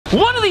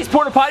One of these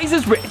porta potties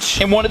is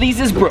rich, and one of these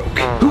is broke.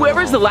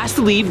 Whoever is the last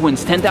to leave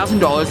wins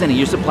 $10,000 and a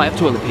year's supply of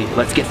toilet paper.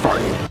 Let's get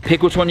farted.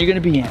 Pick which one you're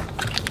gonna be in.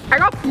 I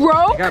got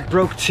broke. I got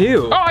broke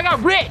too. Oh, I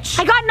got rich.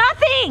 I got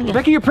nothing.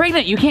 Rebecca, you're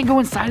pregnant. You can't go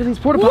inside of these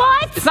porta potties.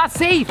 What? It's not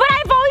safe. But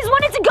I've always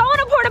wanted to go in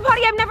a porta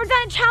potty. I've never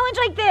done a challenge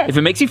like this. If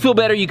it makes you feel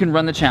better, you can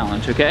run the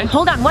challenge, okay?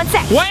 Hold on 1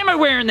 sec. Why am I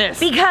wearing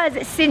this?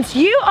 Because since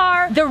you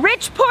are the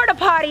rich porta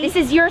potty, this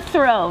is your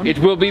throne. It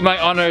will be my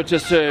honor to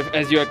serve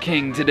as your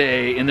king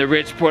today in the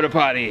rich porta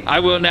potty.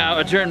 I will now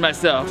adjourn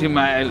myself to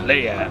my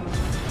lair.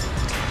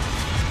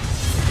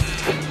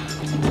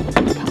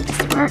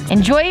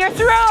 Enjoy your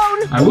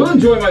throne. I will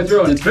enjoy my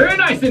throne. It's very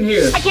nice in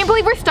here. I can't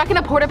believe we're stuck in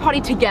a porta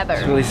potty together.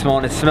 It's really small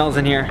and it smells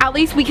in here. At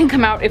least we can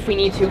come out if we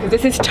need to, because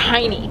this is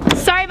tiny.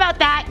 Sorry about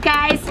that,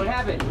 guys. What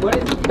happened? What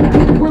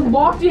is... We're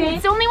locked in.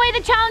 It's the only way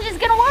the challenge is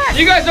gonna work.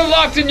 You guys are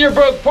locked in your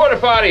broke porta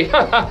potty.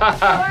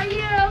 How are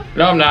you?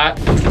 No, I'm not.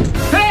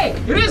 Hey,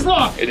 it is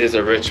locked. It is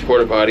a rich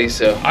porta potty,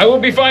 so I will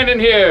be fine in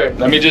here.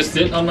 Let me just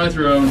sit on my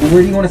throne.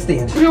 Where do you want to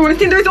stand? We don't want to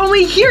stand. There's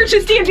only here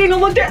to stand. Daniel,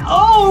 look there.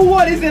 Oh,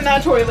 what is in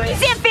that toilet?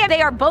 Zamfam,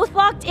 they are both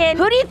locked in.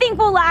 Who do you think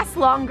will last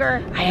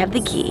longer? I have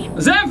the key.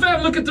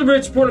 Zamfam, look at the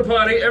rich porta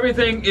potty.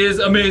 Everything is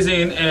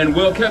amazing and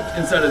well kept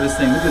inside of this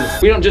thing. Look at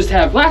this. We don't just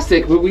have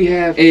plastic, but we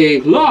have a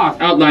lock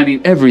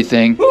outlining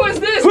everything. Who is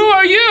this? Who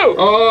are you?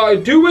 I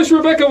do wish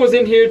Rebecca was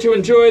in here to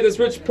enjoy this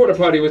rich porta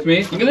potty with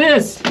me. Look at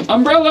this.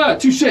 Umbrella.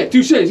 Touche,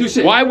 touche, touche.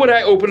 Why would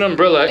I open an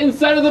umbrella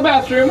inside of the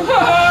bathroom?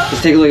 Let's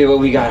take a look at what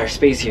we got, our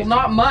space here.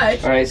 Not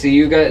much. All right, so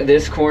you got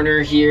this corner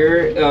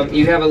here.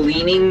 You have a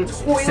leaning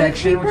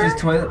section, which is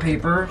toilet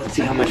paper. Let's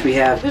see how much we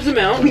have. There's an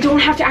amount. We don't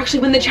have to actually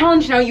win the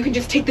challenge now. You can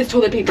just take this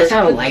toilet paper. That's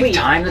not a Wait.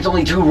 lifetime, that's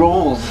only 2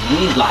 rolls. We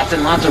need lots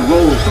and lots of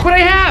rolls. Look what I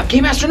have!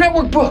 Game Master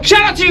Network book.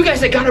 Shout out to you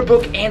guys that got our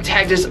book and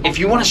tagged us. If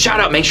you want a shout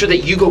out, make sure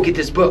that you go get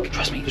this book.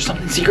 Trust me, there's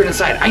something secret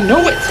inside. I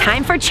know it.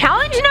 Time for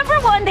challenge number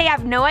 1. They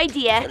have no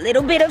idea. A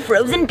little bit of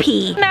frozen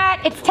pee.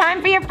 Matt, it's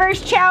time for your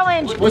first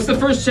challenge. What's the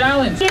first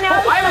challenge? You know,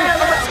 Oh, I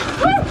remember.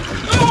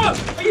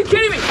 Oh, are you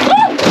kidding me?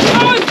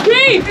 Oh, it's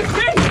pee! It's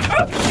pee!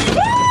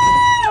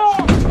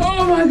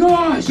 Oh my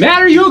gosh!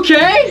 Matt, are you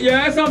okay?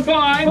 Yes, I'm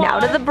fine. now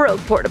to the broke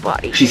porta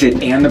potty. She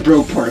said, and the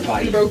broke porta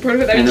potty. Broke part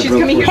of it. That And means the she's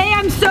coming broke here. Hey,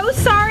 I'm so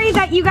sorry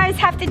that you guys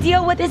have to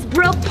deal with this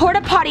broke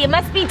porta potty. It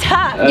must be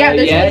tough. Yeah,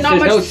 there's yes, not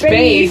there's much no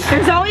space.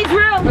 There's always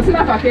room. What's in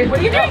that bucket? What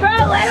are you doing? For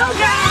a little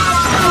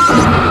girl.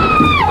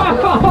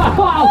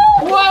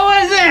 What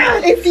was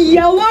that? It's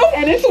yellow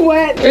and it's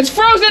wet. It's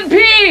frozen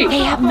pee! They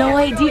have no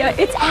idea.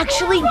 It's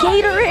actually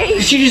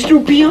Gatorade. She just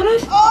threw pee on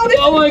us?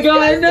 Oh my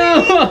god,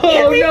 no!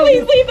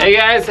 Please leave Hey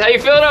guys, how you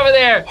feeling over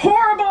there?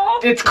 Horrible.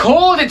 It's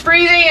cold, it's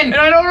freezing, and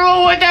I don't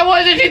know what that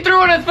was that she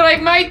threw on us, but I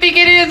might think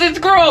it is. It's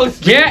gross.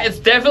 Yeah, it's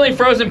definitely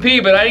frozen pee,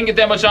 but I didn't get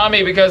that much on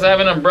me because I have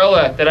an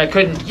umbrella that I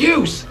couldn't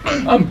use.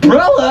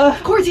 Umbrella?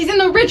 Of course, he's in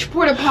the rich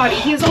porta potty.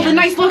 He has all the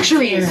nice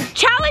luxuries.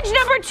 Challenge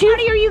number 2.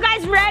 Are you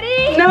guys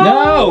ready?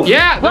 No.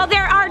 Yeah. Well,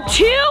 there are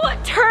 2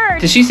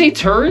 turds Did she say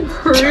turd?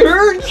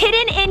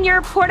 hidden in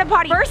your porta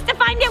potty. First to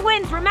find it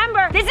wins.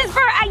 Remember, this is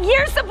for a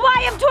year's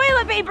supply of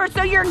toilet paper,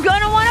 so you're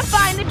gonna want to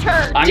find the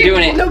turd. I'm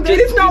doing it. No, that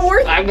is not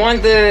worth it. I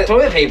want the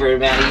toilet paper,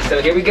 Maddie,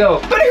 so here we go.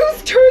 But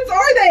whose turds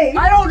are they?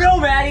 I don't know,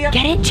 Maddie.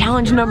 Get it?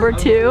 Challenge number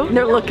 2.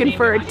 They're looking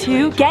for a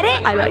 2. Get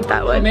it? I like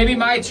that one. Maybe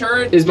my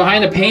turd is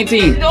behind the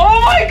painting.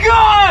 Oh my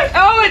god!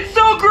 Oh, it's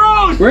so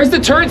gross! Where's the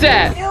turds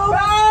at? Oh,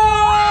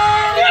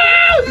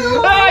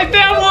 I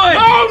found one!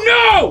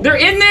 Oh no! They're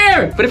in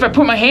there! But if I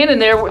put my hand in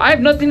there, I have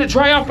nothing to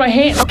dry off my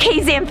hand. Okay,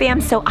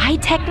 Zamfam, so I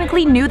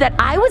technically knew that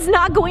I was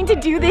not going to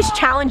do this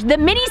challenge. The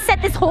mini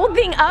set this whole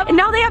thing up, and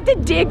now they have to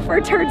dig for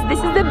turds. This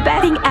is the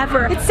best thing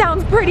ever. It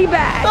sounds pretty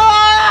bad.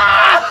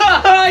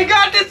 I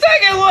got the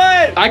second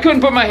one! I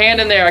couldn't put my hand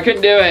in there. I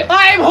couldn't do it.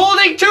 I'm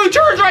holding 2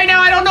 turds right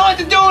now. I don't know what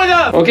to do with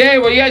them. Okay,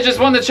 well, you guys just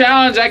won the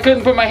challenge. I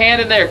couldn't put my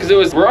hand in there because it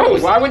was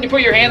gross. Why wouldn't you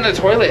put your hand in the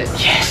toilet?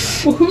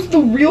 Yes. Well, who's the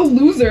real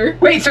loser?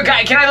 Wait, so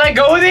guy, can I let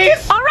go of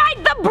these? All right,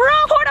 the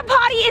broke porta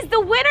potty is the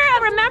winner.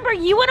 And remember,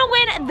 you want to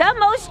win the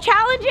most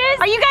challenges.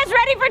 Are you guys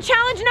ready for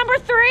challenge number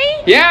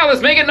 3? Yeah,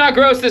 let's make it not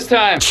gross this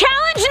time.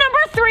 Challenge number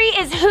 3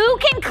 is who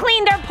can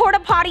clean their porta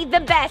potty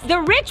the best.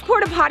 The rich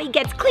porta potty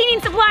gets cleaning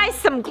supplies,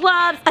 some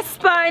gloves, a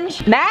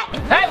sponge. Matt?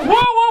 Hey, whoa,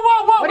 whoa,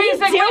 whoa, whoa. What Wait are a you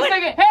second, wait a doing?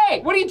 second.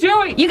 Hey, what are you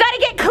doing? You gotta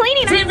get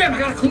cleaning. Sam, I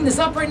gotta clean this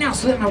up right now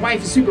so that my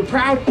wife is super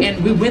proud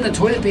and we win the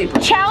toilet paper.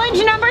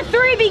 Challenge number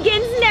 3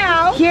 begins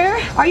now. Here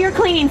are your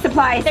cleaning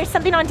supplies. There's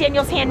something on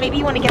Daniel's hand. Maybe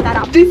you want to get that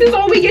off. This is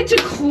all we get to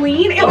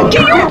clean? Get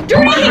your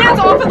dirty hands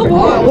off of the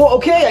wall. Well,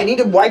 okay, I need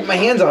to wipe my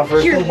hands off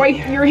first. Here, wipe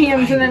your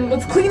hands and then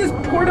let's clean this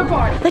porta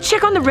potty. Let's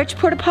check on the rich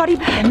porta potty.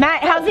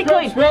 Matt, how's it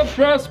going?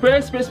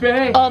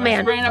 Spray. Oh, man.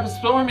 I'm spraying up a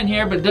storm in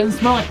here, but it doesn't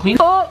smell like clean.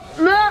 Oh,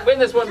 no. Win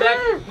this one back.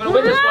 I'm gonna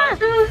win this one.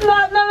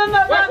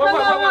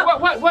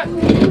 What?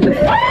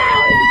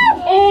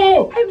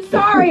 Oh! I'm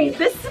sorry.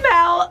 The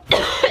smell.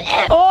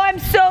 Oh, I'm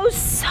so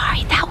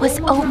sorry. That was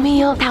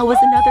oatmeal. That was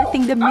another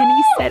thing the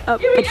mini set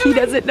up, but he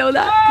doesn't know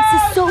that.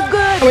 This is so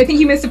good. Oh, I think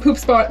you missed a poop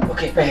spot.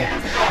 Okay, right here.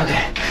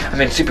 Okay. I'm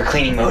in super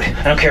cleaning mode.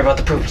 I don't care about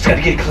the poop. Just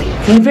gotta get it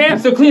clean. Fam,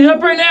 still cleaning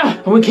up right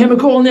now. I went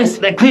chemical in this.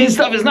 That clean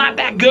stuff is not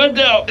that good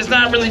though. It's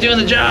not really doing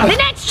the job. The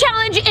next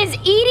challenge is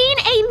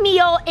eating a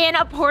meal in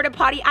a porta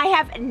potty. I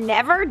have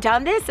never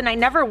done this and I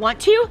never want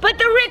to, but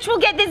the rich will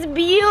get this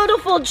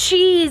beautiful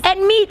cheese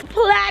and meat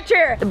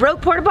platter. The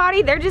broke porta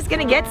potty, they're just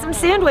gonna get some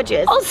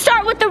sandwiches. I'll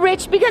start with the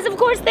rich because of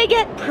course they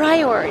get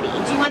priority.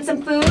 Do you want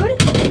some food?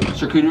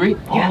 Charcuterie?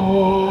 Yeah.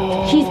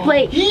 Oh. Cheese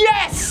plate.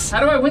 Yes! How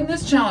do I win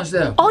this challenge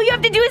though? All you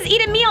have to do is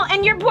eat a meal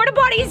and your porta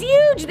potty is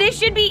huge. This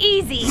should be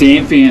easy.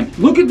 Sam fam,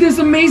 look at this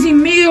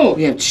amazing meal.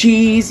 We have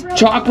cheese,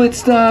 chocolate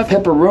stuff,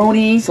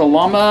 pepperoni,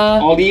 salama,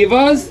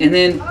 olivas, and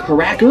then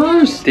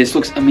crackers. This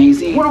looks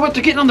amazing. What about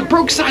they're getting on the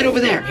broke side over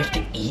there? You have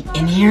to eat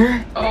in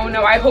here? Oh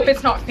no, I hope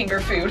it's not finger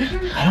food.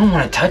 I don't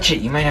want to touch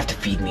it. You might have to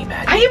feed me,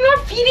 Maddie. I am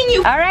not feeding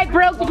you. All right,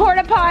 broke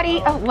porta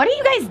potty. Oh, what are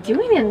you guys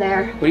doing in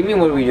there? What do you mean,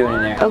 what are we doing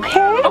in there?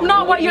 Okay. I'm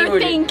not what you're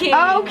thinking.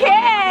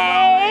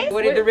 Okay.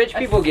 What did the rich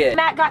people get?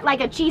 Matt got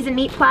like a cheese and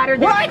meat platter.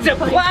 What? It's a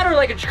platter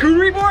like a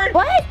charcuterie board?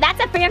 What?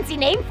 That's a fancy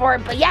name for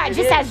it, but yeah, it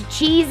just has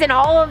cheese and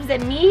olives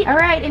and meat. All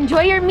right,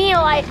 enjoy your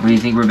meal. What do you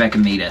think Rebecca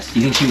made us? Do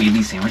you think she made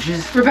these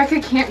sandwiches? Rebecca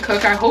can't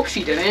cook. I hope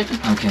she didn't.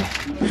 Okay.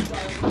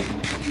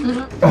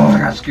 Oh, I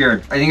got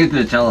scared. I think it's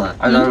Nutella.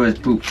 I thought it was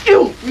poop.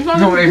 Ew.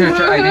 No,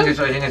 I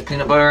think it's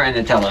peanut butter and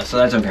Nutella, so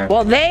that's okay.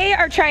 Well, they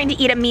are trying to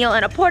eat a meal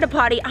in a porta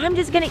potty. I'm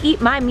just gonna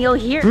eat my meal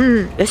here.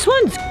 This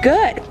one's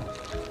good.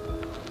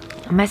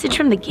 A message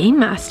from the Game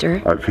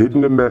Master. I've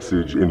hidden a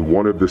message in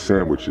one of the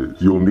sandwiches.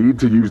 You'll need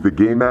to use the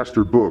Game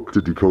Master book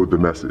to decode the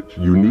message.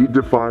 You need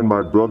to find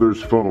my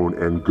brother's phone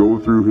and go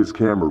through his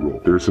camera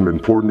roll. There's some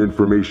important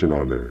information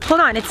on there.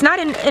 Hold on, it's not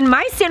in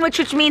my sandwich,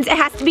 which means it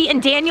has to be in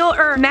Daniel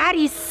or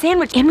Maddie's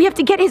sandwich. And we have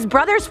to get his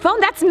brother's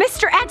phone. That's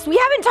Mr. X. We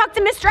haven't talked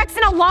to Mr. X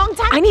in a long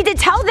time. I need to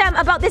tell them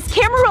about this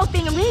camera roll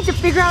thing and we need to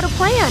figure out a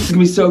plan. It's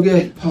gonna be so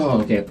good. Oh,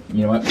 okay.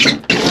 You know what?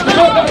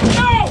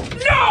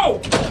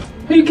 No!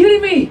 Are you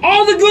kidding me?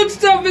 All the good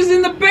stuff is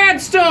in the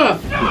bad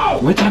stuff. No!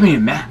 What does that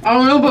mean, Matt? I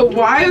don't know, but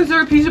why is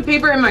there a piece of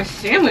paper in my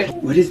sandwich?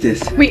 What is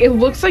this? Wait, it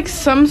looks like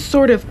some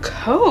sort of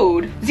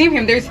code.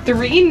 Zimham, there's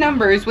 3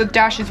 numbers with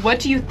dashes. What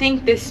do you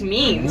think this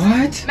means?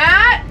 What?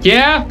 Matt?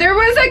 Yeah? There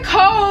was a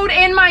code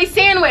in my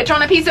sandwich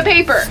on a piece of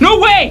paper. No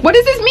way! What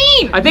does this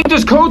mean? I think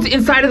there's codes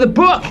inside of the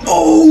book.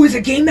 Oh, it's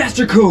a Game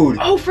Master code.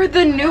 Oh, for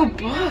the new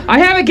book. I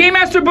have a Game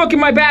Master book in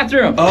my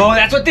bathroom. Oh,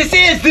 that's what this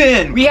is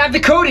then. We have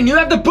the code and you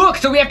have the book,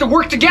 so we have to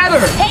work together.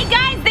 Hey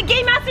guys, the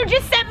Game Master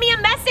just sent me a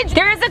message.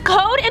 There is a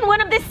code in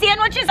one of the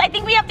sandwiches. I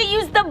think we have to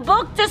use the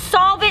book to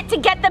solve it to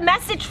get the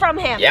message from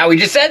him. Yeah, we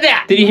just said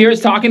that. Did you hear us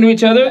talking to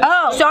each other?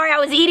 Oh, sorry, I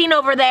was eating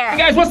over there. Hey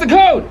guys, what's the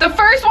code? The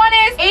first one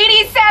is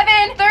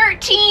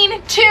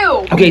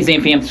 8713-2. Okay,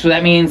 Zane fam, so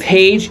that means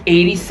page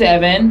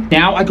 87.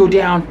 Now I go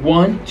down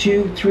 1,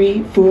 2,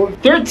 3, 4,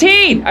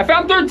 13. I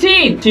found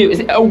 13. 2,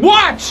 is it a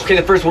watch? Okay,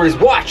 the first word is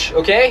watch,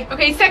 okay?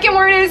 Okay, second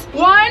word is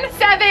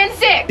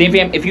 176. Zane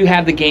fam, if you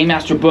have the Game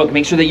Master book,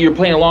 make sure that you're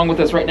playing along with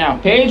us right now.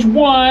 Page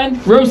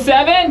 1, row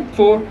 7,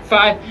 4,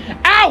 5,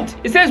 out!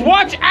 It says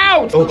watch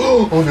out!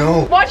 Oh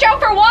no. Watch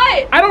out for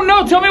what? I don't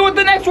know, tell me what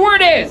the next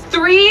word is.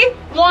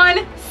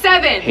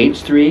 317.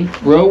 Page 3,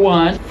 row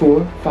 1,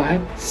 4,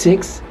 5,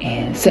 6,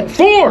 and 7.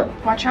 4!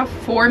 Watch out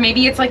for,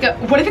 maybe it's like a,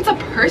 what if it's a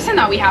person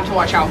that we have to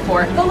watch out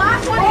for? The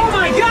last one. Oh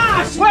my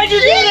gosh! Why'd you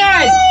do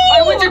that?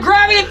 I went to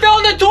grab it and fell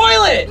in the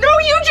toilet. No,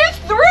 you just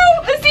threw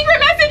the secret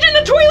message in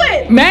the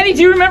toilet. Maddie,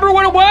 do you remember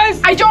what it was?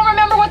 I don't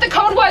remember what the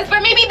code was,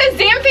 but maybe the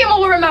Zam fam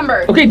will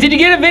remember. Okay, did you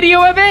get a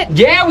video of it?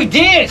 Yeah, we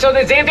did. So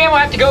the Zam fam will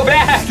have to go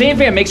back. Zan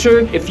fam, make sure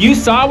if you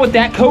saw what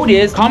that code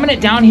is, comment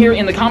it down here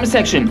in the comment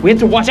section. We have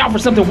to watch out for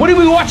something. What are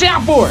we watching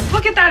out for?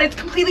 Look at that, it's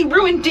completely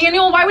ruined.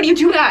 Daniel, why would you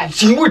do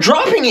that? You were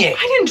dropping it.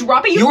 I didn't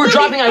drop it. You were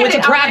literally dropping. I went to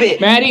hit grab it.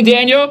 Maddie,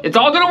 Daniel, it's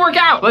all gonna work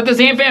out. Let the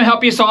Zan fam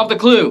help you solve the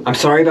clue. I'm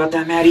sorry about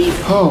that, Maddie.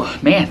 Oh,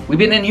 man, we've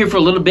been in here for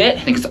a little bit.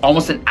 I think it's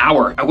almost an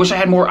hour. I wish I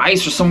had more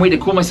ice or some way to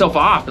cool myself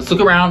off. Let's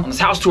look around on this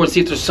house tour and see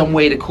if there's some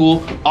way to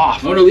cool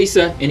off. Mona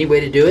Lisa, any way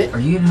to do it? Are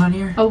you getting hot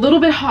here? A little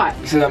bit hot.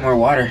 We still got more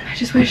water. I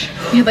just wish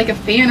we had like a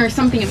fan or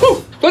something.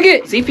 Woo! Look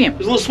at it, Zan fam,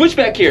 there's a little switch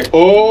back here.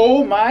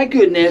 Oh my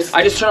goodness.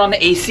 I just turned on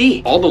the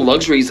AC. All the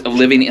luxuries of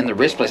living in the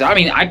rich place. I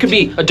mean, I could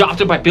be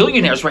adopted by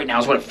billionaires right now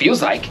is what it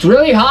feels like. It's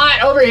really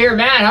hot over here,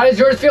 Matt. How does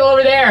yours feel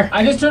over there?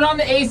 I just turned on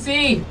the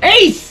AC.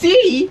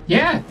 AC?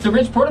 Yeah, it's a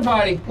rich porta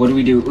potty. What do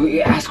we do?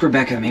 We ask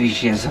Rebecca. Maybe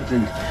she has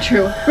something.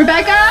 True.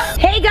 Rebecca?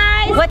 Hey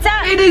guys, what's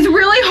up? It is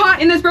really hot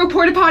in this broke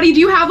porta potty.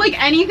 Do you have like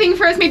anything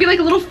for us? Maybe like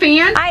a little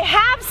fan? I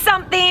have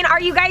something. Are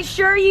you guys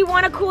sure you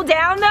want to cool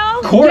down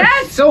though? Of course.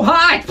 Yes. So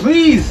hot.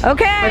 Please.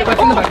 Okay.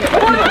 What's in the bucket?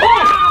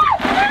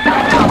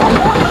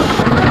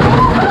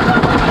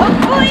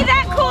 Hopefully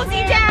that cools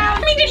you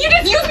down. I mean, did you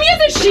just use me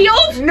as a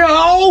shield?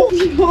 No.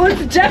 Well,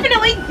 it's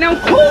definitely now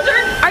colder.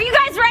 Are you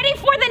guys ready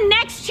for the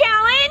next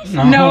challenge?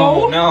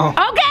 No. No.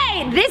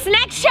 Okay, this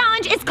next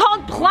challenge is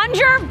called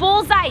Plunger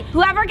Bullseye.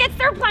 Whoever gets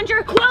their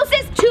plunger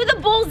closest to the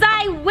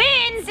bullseye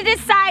wins to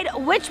decide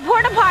which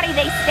porta potty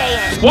they stay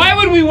in. Why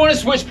would we want to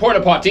switch porta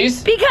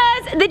potties?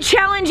 Because the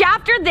challenge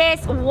after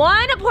this,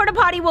 one porta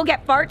potty will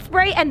get fart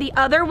spray and the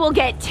other will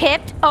get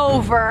tipped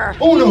over.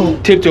 Oh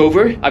no. Tipped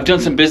over? I've done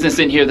some business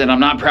in here that I'm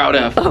not proud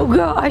of. Oh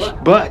gosh.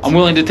 But I'm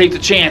willing to take the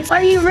chance.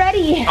 Are you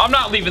ready? I'm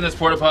not leaving this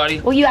porta potty.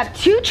 Well, you have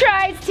 2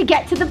 tries to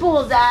get to the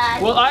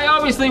bullseye. Well, I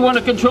obviously want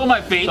to control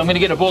my fate, so I'm gonna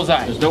get a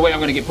bullseye. There's no way I'm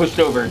gonna get pushed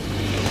over.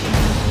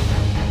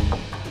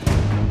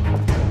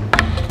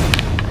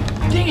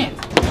 Dang it.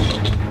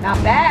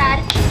 Not bad.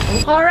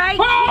 All right.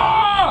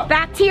 Ah!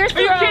 Back to your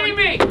throne. Are you kidding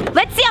me?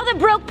 Let's see how the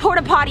broke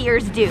porta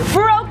pottiers do.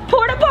 Broke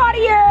porta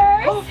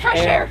pottiers. Oh, fresh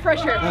air,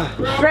 fresh air.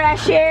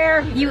 Fresh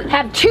air. You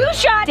have 2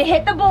 shots to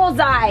hit the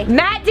bullseye.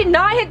 Matt did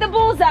not hit the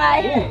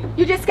bullseye.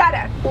 You just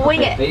gotta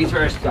wing it. Ladies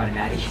first. Got it,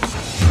 Maddie.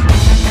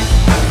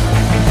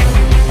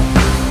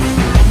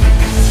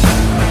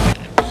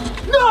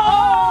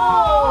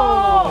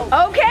 No!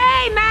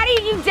 Okay,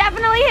 Maddie, you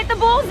definitely hit the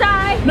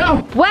bullseye.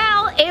 No.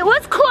 Well, it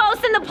was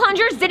close and the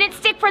plungers didn't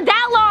stick for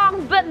that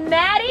long, but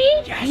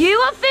Maddie,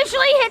 you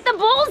officially hit the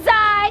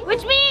bullseye,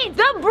 which means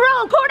the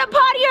broke porta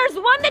pottiers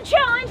won the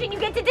challenge and you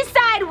get to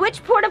decide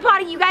which porta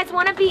potty you guys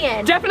want to be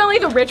in. Definitely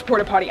the rich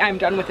porta potty. I'm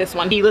done with this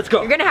one. Let's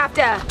go. You're gonna have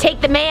to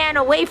take the man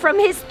away from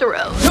his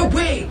throne. No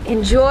way.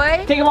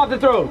 Enjoy. Take him off the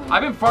throne.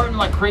 I've been farting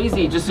like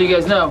crazy, just so you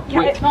guys know.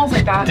 Yeah, it smells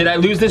like that. Did I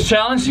lose this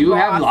challenge? You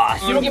have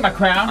lost. You don't get my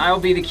crown. I'll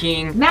be the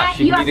king. Matt,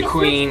 She you can have be to the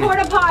queen. switch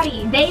porta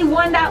potty. They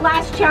won that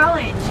last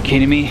challenge.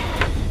 Kidding me?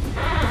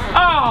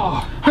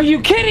 Oh, are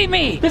you kidding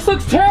me? This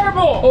looks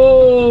terrible.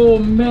 Oh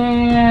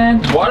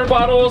man. Water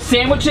bottles,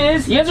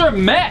 sandwiches. You guys are a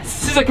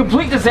mess. This is a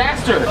complete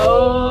disaster.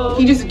 Oh.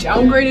 He just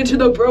downgraded to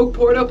the broke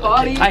porta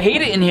potty. I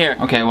hate it in here.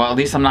 Okay, well at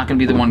least I'm not gonna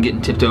be the one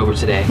getting tipped over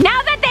today.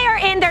 Now that they are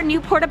in their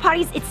new porta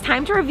potties, it's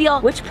time to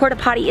reveal which porta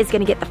potty is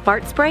gonna get the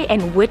fart spray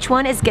and which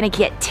one is gonna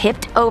get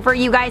tipped over.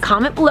 You guys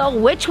comment below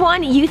which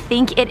one you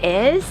think it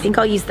is. I think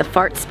I'll use the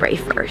fart spray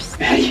first.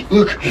 Maddie,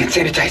 look, hand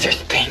sanitizers.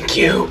 Thank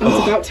you.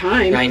 It's about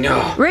time. I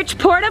know. Rich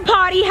porta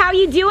potty, how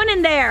you doing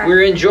in there?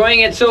 We're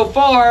enjoying it so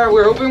far.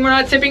 We're hoping we're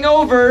not tipping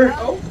over.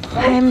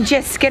 I'm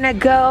just gonna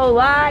go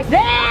like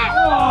that.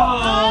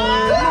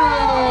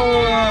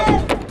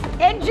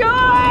 Enjoy.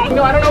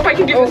 No, I don't know if I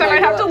can do this. I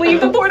might have to leave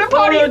the porta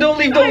potty. No, don't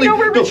leave, I know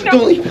we're rich now.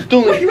 Don't leave.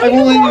 You're I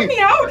gonna won't lock leave. me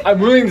out. I'm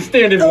willing to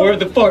stand in more of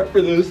the fart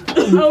for this.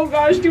 Oh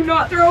gosh, do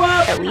not throw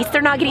up. At least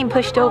they're not getting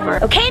pushed over.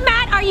 Okay,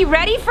 Matt, are you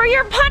ready for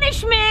your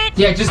punishment?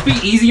 Yeah, just be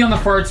easy on the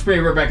fart spray,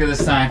 Rebecca,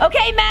 this time.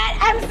 Okay, Matt,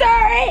 I'm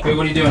sorry. Wait,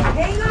 what are you doing?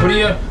 What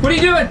are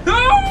you doing? No!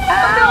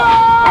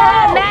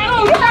 Matt,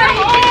 you're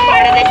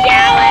part of the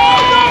challenge.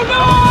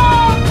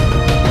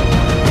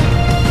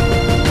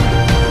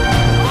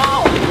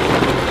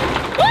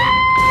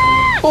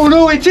 Oh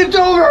no, it tipped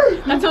over.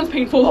 That sounds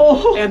painful.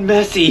 Oh, and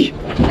messy.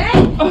 I'm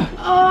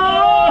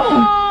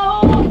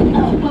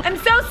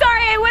so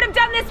sorry. I would have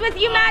done this with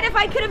you, Matt, if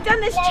I could have done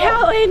this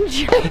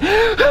challenge.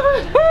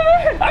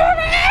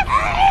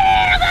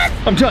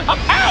 I'm done. I'm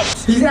out!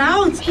 He's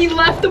out. He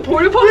left the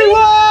porta potty. We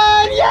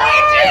won! Yes!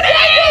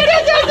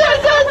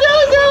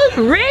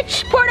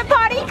 Rich porta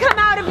potty, come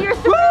out of your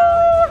throne.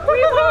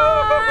 We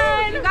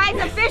won. You guys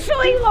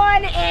officially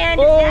won, and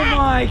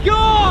My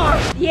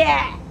God!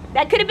 yeah.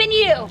 That could have been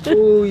you.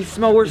 Oh, you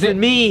smell worse than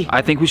me.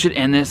 I think we should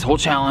end this whole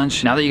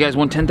challenge. Now that you guys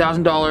won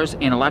 $10,000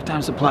 and a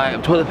lifetime supply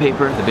of toilet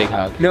paper, the big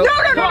hug. No. No.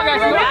 Matt,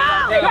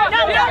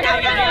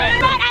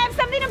 I have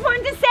something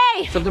important to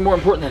say. Something more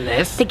important than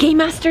this. The Game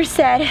Master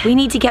said we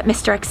need to get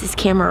Mr. X's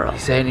camera roll. You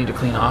say I need to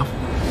clean off?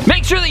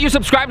 Make sure that you're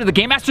subscribed to the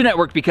Game Master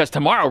Network because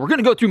tomorrow we're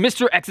gonna go through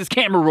Mr. X's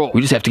camera roll.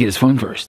 We just have to get his phone first.